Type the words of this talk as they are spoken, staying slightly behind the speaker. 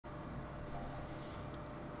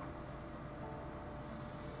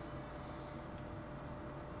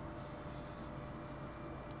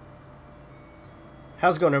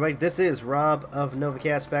How's it going, everybody? This is Rob of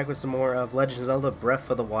Novakast back with some more of Legend of Zelda Breath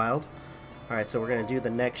of the Wild. Alright, so we're going to do the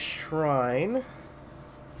next shrine.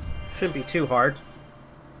 Shouldn't be too hard,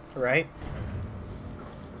 right?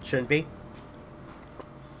 Shouldn't be.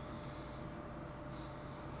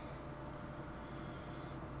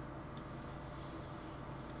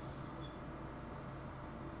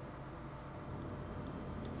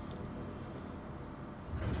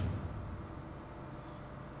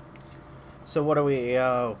 So what do we...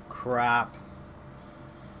 oh, crap.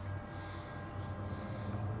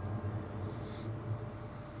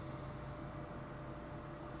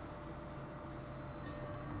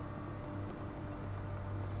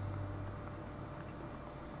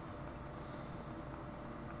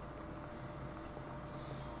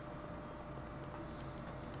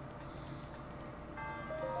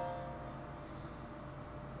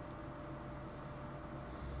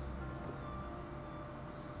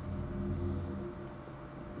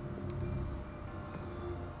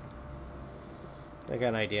 I got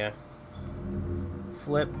an idea.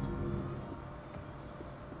 Flip.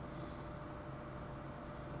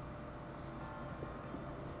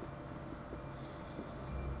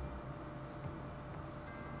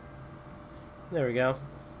 There we go.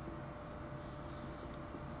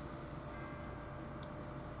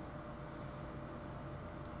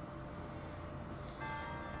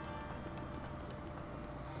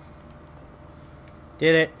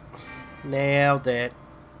 Did it. Nailed it.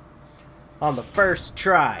 On the first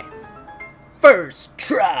try. First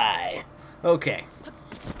try! Okay.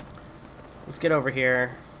 Let's get over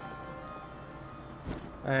here.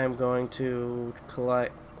 I'm going to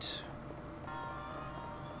collect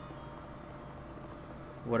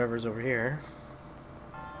whatever's over here.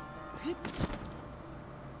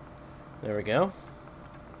 There we go.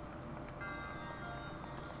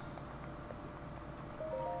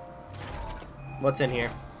 What's in here?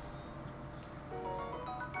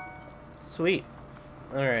 Sweet.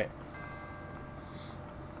 Alright.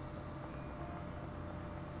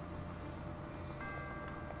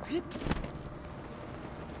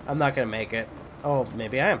 I'm not gonna make it. Oh,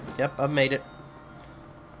 maybe I am. Yep, I've made it.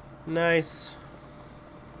 Nice.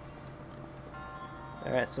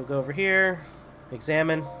 Alright, so go over here.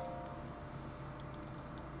 Examine.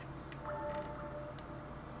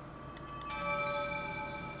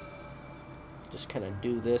 Just kind of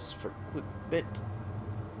do this for a quick bit.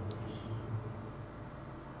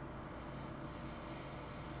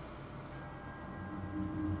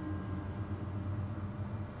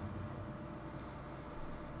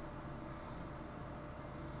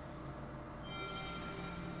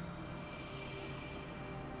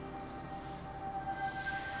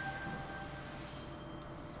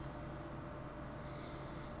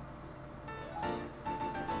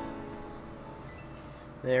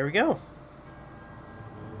 There we go.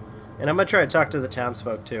 And I'm going to try to talk to the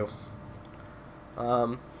townsfolk, too.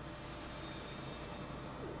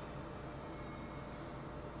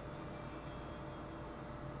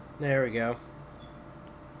 There we go.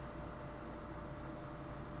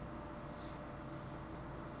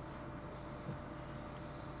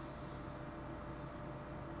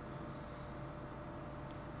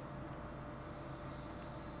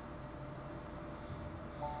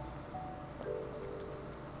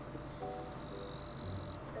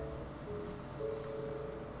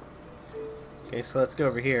 Okay, so let's go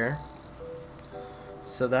over here.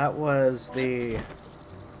 So that was the...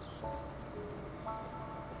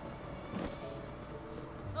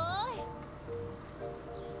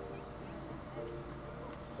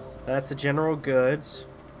 That's the general goods.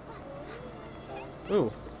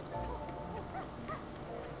 Ooh.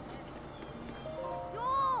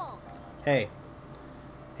 Hey.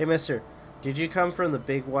 Hey, mister. Did you come from the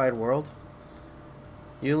big wide world?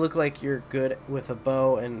 You look like you're good with a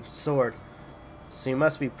bow and sword. So you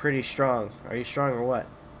must be pretty strong. Are you strong or what?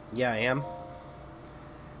 Yeah, I am.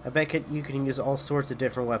 I bet you can use all sorts of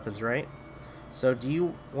different weapons, right? So do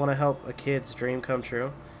you want to help a kid's dream come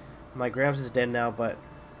true? My Gramps is dead now, but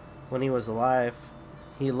when he was alive,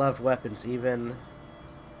 he loved weapons. Even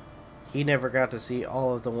he never got to see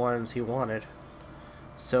all of the ones he wanted.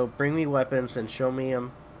 So bring me weapons and show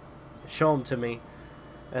them to me,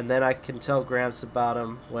 and then I can tell Gramps about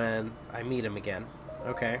them when I meet him again.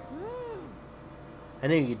 Okay. I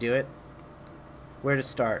knew you'd do it. Where to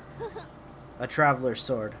start? A traveler's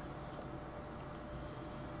sword.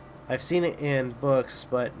 I've seen it in books,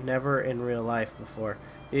 but never in real life before.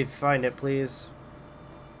 If you find it, please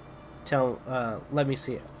let me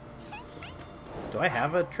see it. Do I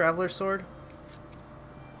have a traveler's sword?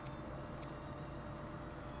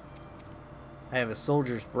 I have a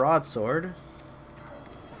soldier's broadsword.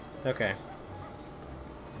 Okay.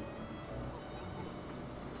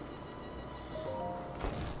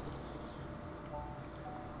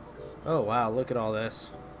 Oh wow, look at all this.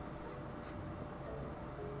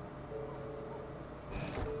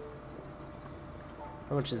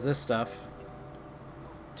 How much is this stuff?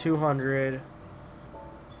 200,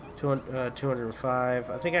 205.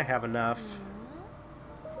 I think I have enough.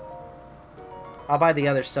 I'll buy the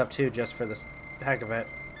other stuff too, just for the heck of it.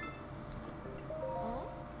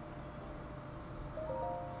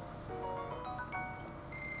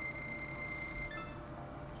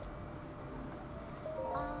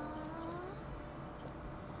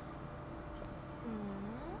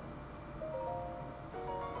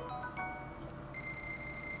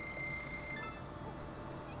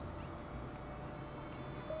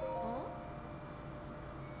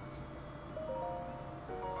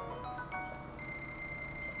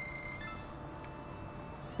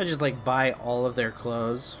 I just like buy all of their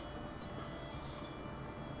clothes.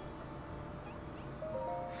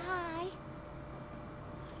 Hi.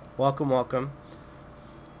 Welcome, welcome.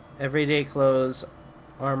 Everyday clothes,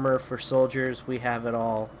 armor for soldiers, we have it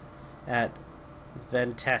all at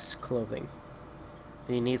Ventest Clothing.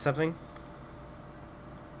 Do you need something?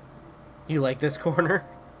 You like this corner?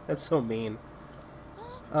 That's so mean.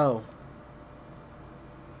 Oh.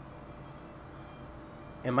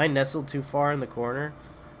 Am I nestled too far in the corner?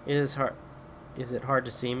 It is hard. Is it hard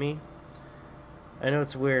to see me? I know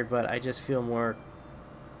it's weird, but I just feel more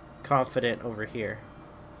confident over here.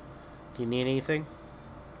 Do you need anything?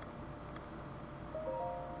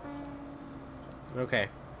 Okay.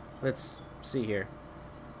 Let's see here.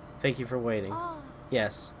 Thank you for waiting. Oh.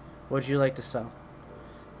 Yes. What would you like to sell?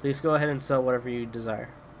 Please go ahead and sell whatever you desire.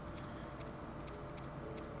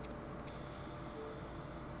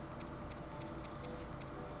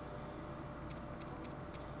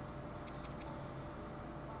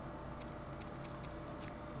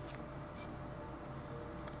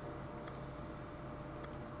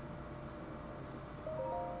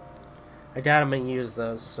 I doubt I'm going to use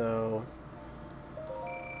those, so...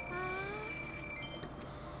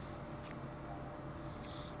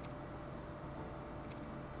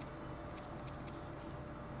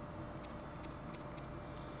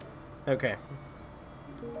 Okay.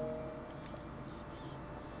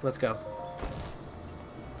 Let's go.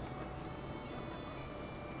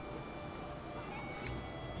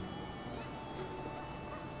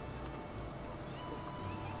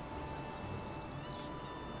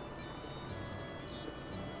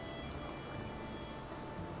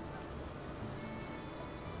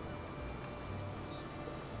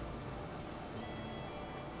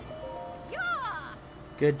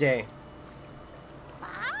 Good day.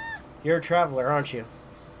 You're a traveler, aren't you?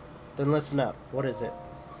 Then listen up. What is it?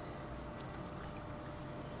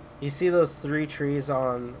 You see those 3 trees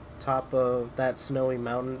on top of that snowy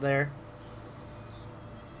mountain there?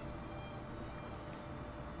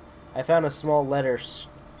 I found a small letter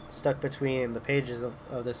stuck between the pages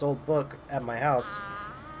of this old book at my house.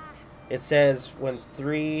 It says, when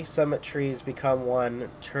 3 summit trees become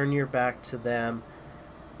one, turn your back to them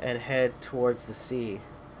and head towards the sea.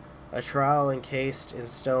 A trial encased in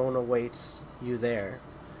stone awaits you there.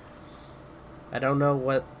 I don't know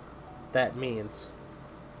what that means,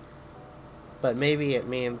 but maybe it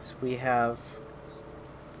means we have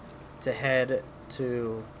to head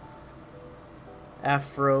to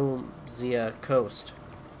Afrosia Coast,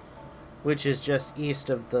 which is just east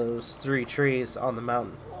of those 3 trees on the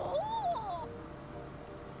mountain.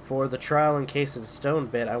 For the trial encased in stone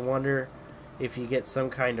bit, I wonder if you get some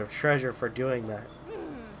kind of treasure for doing that.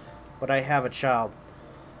 But I have a child.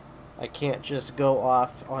 I can't just go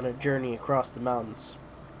off on a journey across the mountains.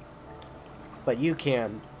 But you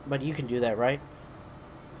can. But you can do that, right?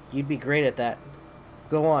 You'd be great at that.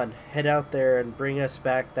 Go on, head out there and bring us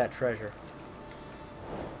back that treasure.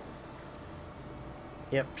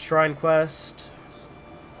 Yep, Shrine Quest.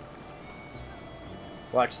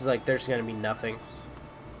 Watch, it's like there's gonna be nothing.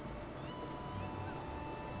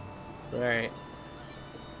 Alright.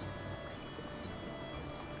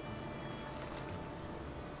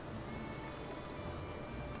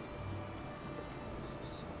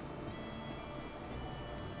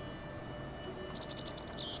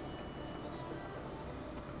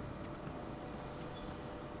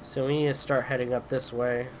 So we need to start heading up this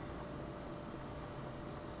way.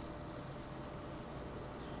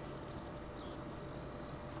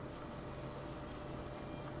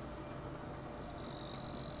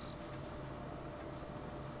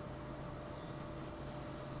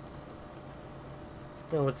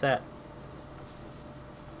 Oh, what's that?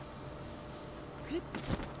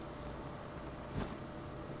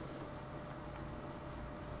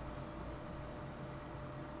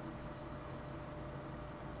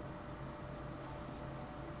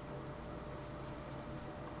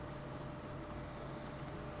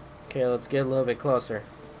 Okay, let's get a little bit closer.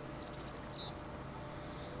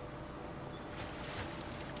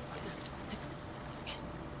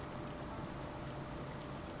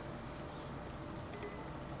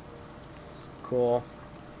 Cool.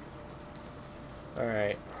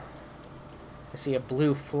 Alright. I see a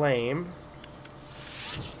blue flame.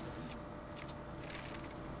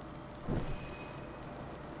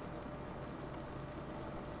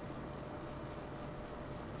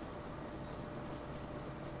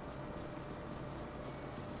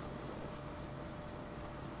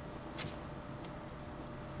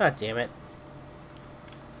 Ah, damn it.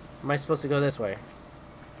 Am I supposed to go this way?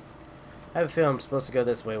 I have a feeling I'm supposed to go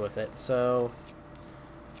this way with it, so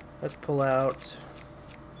let's pull out.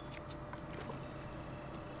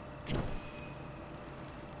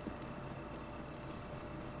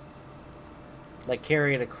 Like,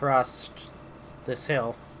 carry it across this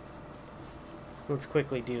hill. Let's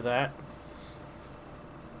quickly do that.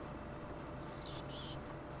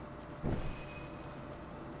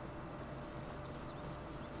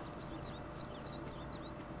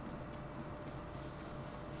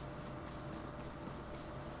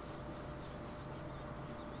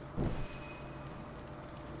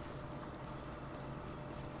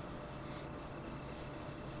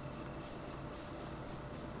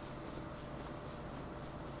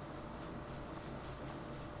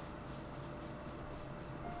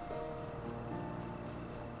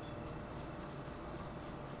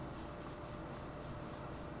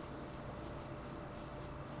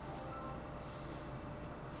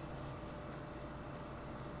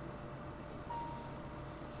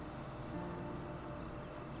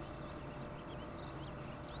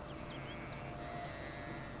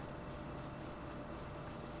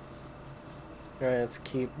 Alright, let's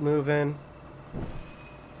keep moving.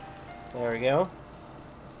 There we go.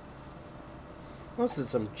 This is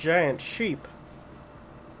some giant sheep.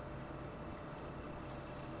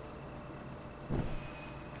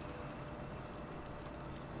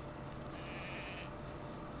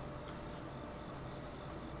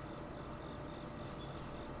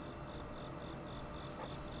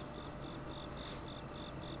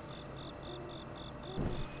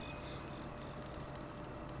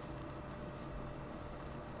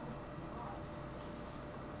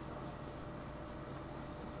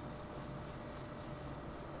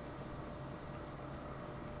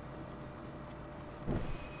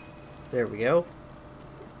 There we go.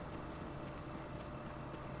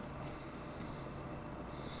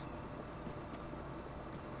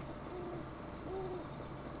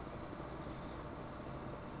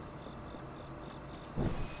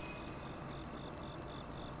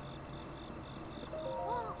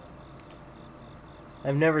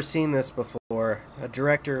 I've never seen this before. A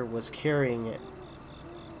director was carrying it.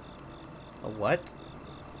 A what?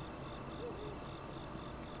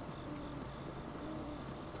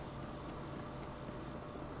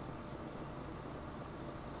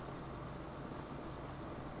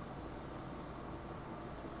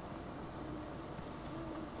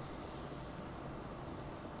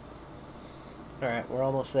 Alright, we're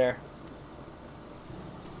almost there.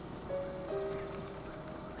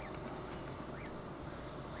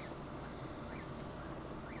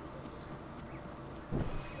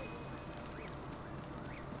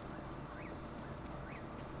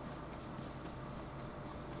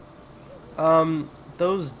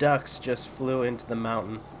 Those ducks just flew into the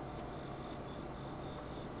mountain.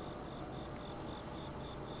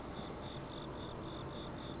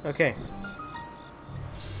 Okay.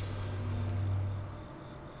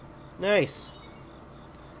 Nice.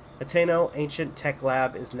 Ateno Ancient Tech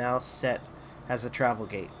Lab is now set as a travel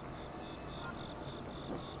gate.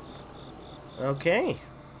 Okay.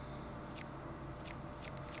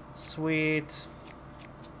 Sweet.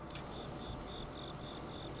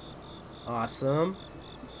 Awesome.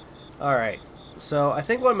 Alright. So I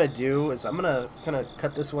think what I'm going to do is I'm going to kind of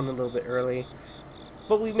cut this one a little bit early.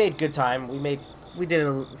 But we made good time. We did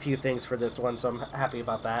a few things for this one, so I'm happy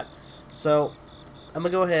about that. So I'm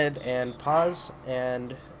going to go ahead and pause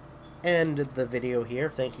and end the video here.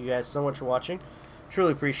 Thank you guys so much for watching.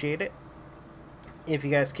 Truly appreciate it. If you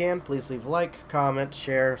guys can, please leave a like, comment,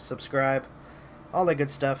 share, subscribe, all that good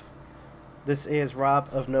stuff. This is Rob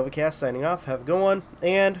of Novakast signing off. Have a good one,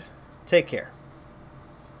 and take care.